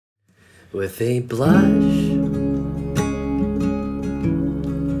with a blush.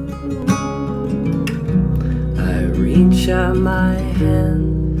 I reach out my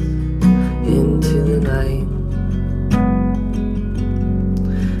hands into the night.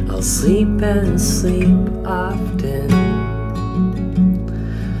 I'll sleep and sleep often,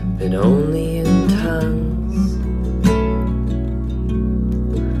 but only in tongues,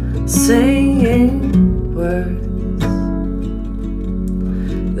 saying words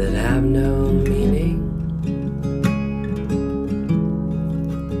that have no meaning,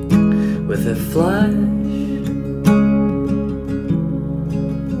 with a flush.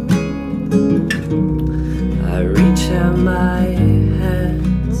 I reach out my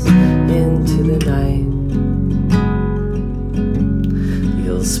hands into the night.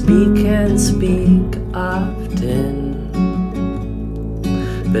 You'll speak and speak often,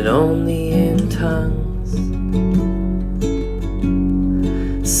 but only in tongues,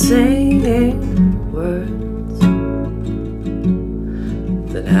 saying words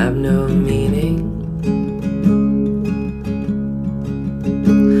that have no meaning.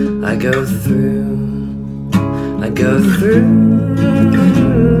 I go through, I go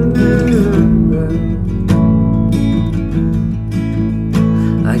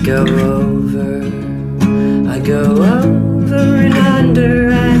over, I go over and under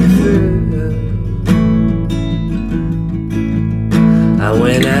and through. I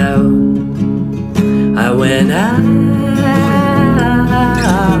went out,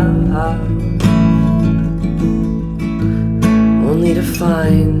 only to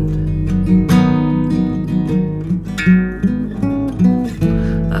find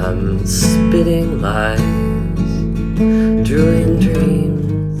I'm spitting lies, drooling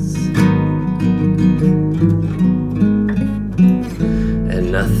dreams, and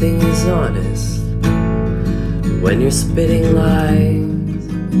nothing is honest when you're spitting lies.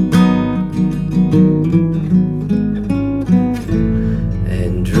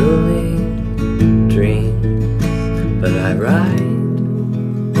 And drooling dreams, but I ride.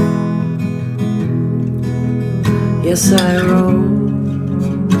 Yes, I roll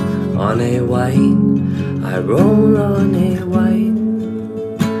on a white, I roll on a white,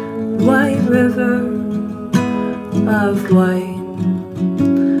 white river of white,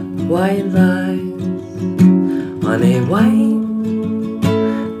 white lies. On a white,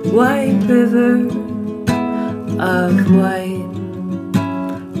 white river of white,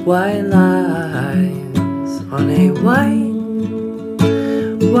 white lies. On a white,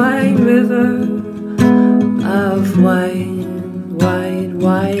 white river of white, white,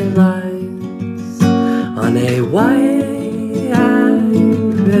 white lies. On a white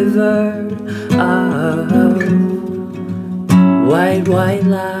river of white, white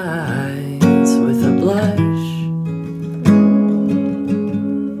lies, with a blush.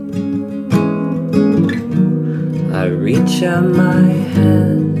 I reach out my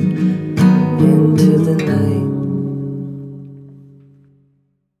hand